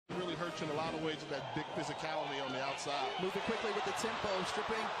emerge in a lot of ways with that big physicality on the outside. Moving quickly with the tempo,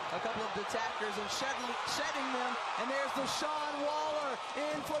 stripping a couple of attackers and shedding them. And there's Deshawn Waller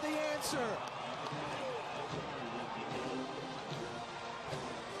in for the answer.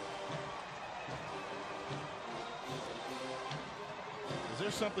 Is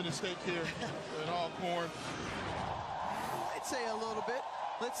there something at stake here at Alcorn? I'd say a little bit.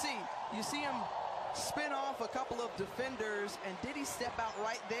 Let's see. You see him spin off a couple of defenders, and did he step out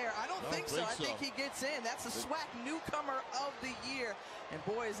right there? I don't think so. I think he gets in. That's the SWAC newcomer of the year. And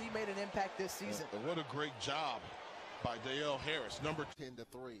boy, has he made an impact this season. What a great job by Dale Harris, number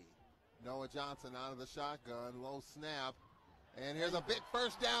 10-3. Noah Johnson out of the shotgun, low snap. And here's a big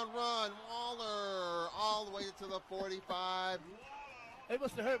first down run. Waller all the way to the 45. They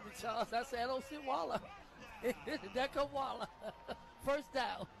must have heard me, Charles. I said, I don't see Waller. There come Waller. First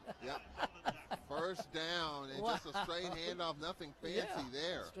down. Yep. First down. And just a straight handoff. Nothing fancy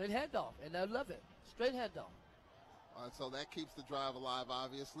there. Straight handoff. And I love it. Straight handoff. So that keeps the drive alive,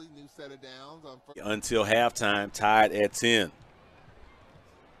 obviously. New set of downs. Until halftime, tied at 10.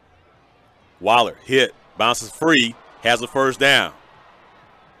 Waller hit, bounces free, has a first down.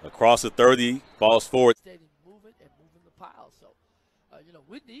 Across the 30, falls forward. Moving and moving the pile. So,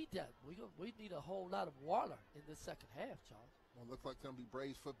 we need that. We need a whole lot of Waller in this second half, Charles. Well, looks like it's going to be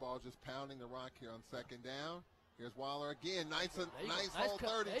Braves football just pounding the rock here on second down. Here's Waller again. Nice hole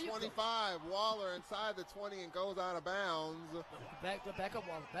 30, 25. Waller inside the 20 and goes out of bounds. Back up,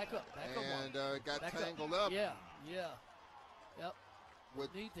 Waller. Back up. And got tangled up. Yeah. Yep. With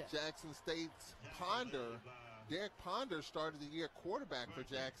Jackson State's Ponder. Derek Ponder started the year quarterback for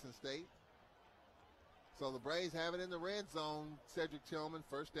Jackson State. So the Braves have it in the red zone. Cedric Tillman,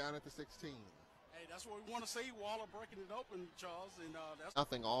 first down at the 16. Hey, that's what we want to see. Waller breaking it open, Charles. And that's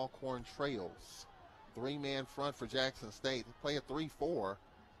nothing. Alcorn trails. Three-man front for Jackson State. They play a 3-4.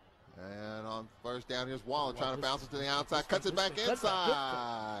 And on first down, here's Waller trying to bounce it to the outside. Cuts it back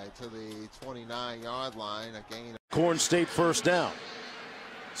inside to the 29-yard line. A gain. Alcorn State first down.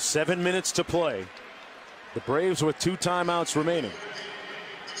 7 minutes to play. The Braves with 2 timeouts remaining.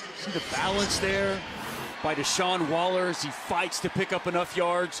 See the balance there by Deshawn Waller as he fights to pick up enough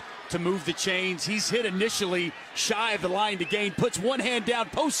yards to move the chains. He's hit initially shy of the line to gain, puts one hand down,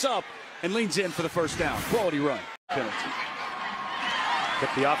 posts up, and leans in for the first down. Quality run. Penalty.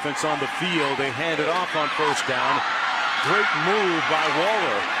 Kept the offense on the field. They hand it off on first down. Great move by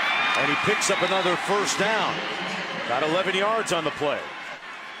Waller. And he picks up another first down. Got 11 yards on the play.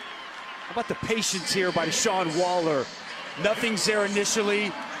 How about the patience here by Deshawn Waller? Nothing's there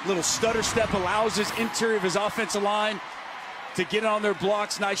initially. Little stutter step allows his interior of his offensive line to get on their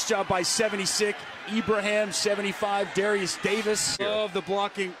blocks. Nice job by 76. Ibrahim, 75. Darius Davis. Love the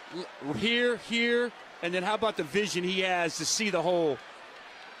blocking here. And then how about the vision he has to see the hole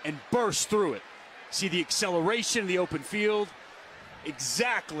and burst through it. See the acceleration in the open field.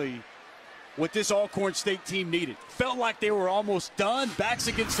 Exactly what this Alcorn State team needed. Felt like they were almost done. Backs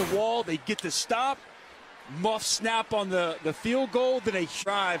against the wall. They get the stop. Muff snap on the field goal. Then they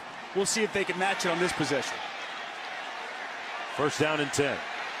drive. We'll see if they can match it on this possession. First down and 10.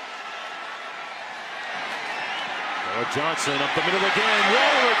 Noah Johnson up the middle again.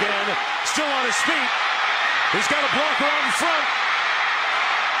 Waller again. Still on his feet. He's got a blocker out in front.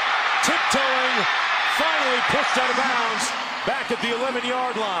 Tiptoeing. Finally pushed out of bounds. Back at the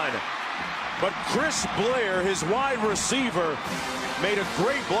 11-yard line. But Chris Blair, his wide receiver, made a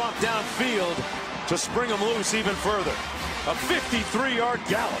great block downfield to spring him loose even further. A 53-yard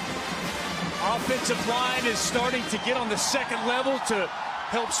gallop. Offensive line is starting to get on the second level to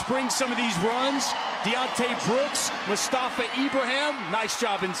help spring some of these runs. Deontay Brooks, Mustafa Ibrahim, nice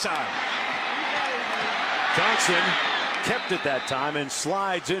job inside. Johnson kept it that time and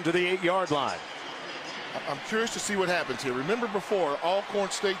slides into the 8-yard line. I'm curious to see what happens here. Remember before,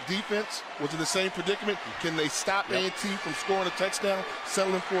 Alcorn State defense was in the same predicament. Can they stop A&T from scoring a touchdown,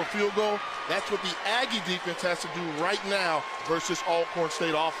 settling for a field goal? That's what the Aggie defense has to do right now versus Alcorn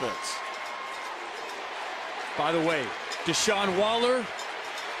State offense. By the way, Deshawn Waller,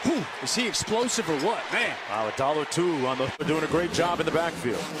 is he explosive or what? Man. Wow, $1.02 on the doing a great job in the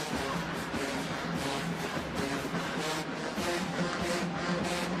backfield.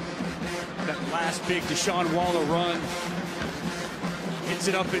 That last big Deshawn Waller run. Hits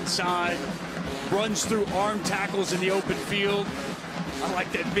it up inside. Runs through arm tackles in the open field. I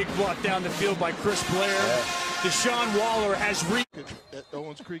like that big block down the field by Chris Blair. Yeah. Deshawn Waller has at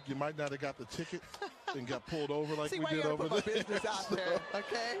Owens Creek, you might not have got the ticket and got pulled over like we did over there. Business out there,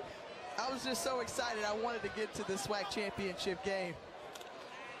 okay? I was just so excited. I wanted to get to the SWAC championship game.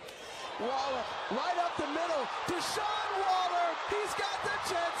 Waller right up the middle. Deshawn Waller, he's got the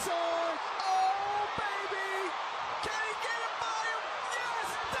Jets on.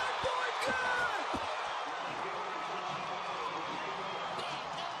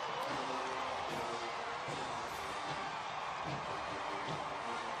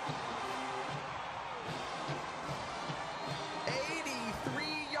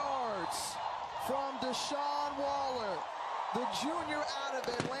 junior out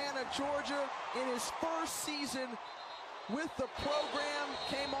of Atlanta, Georgia, in his first season with the program,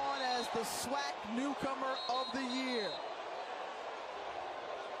 came on as the SWAC Newcomer of the Year.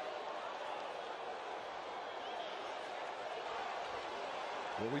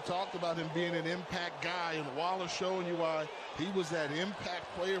 Well, we talked about him being an impact guy, and Waller showing you why he was that impact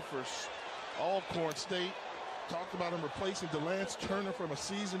player for Alcorn State. Talked about him replacing DeLance Turner from a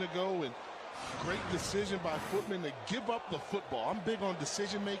season ago, and great decision by Footman to give up the football. I'm big on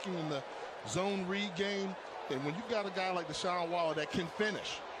decision making in the zone read game, and when you've got a guy like Deshawn Waller that can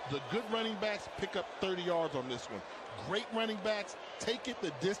finish, the good running backs pick up 30 yards on this one. Great running backs take it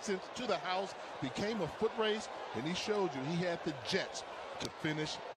the distance to the house, became a foot race, and he showed you he had the jets to finish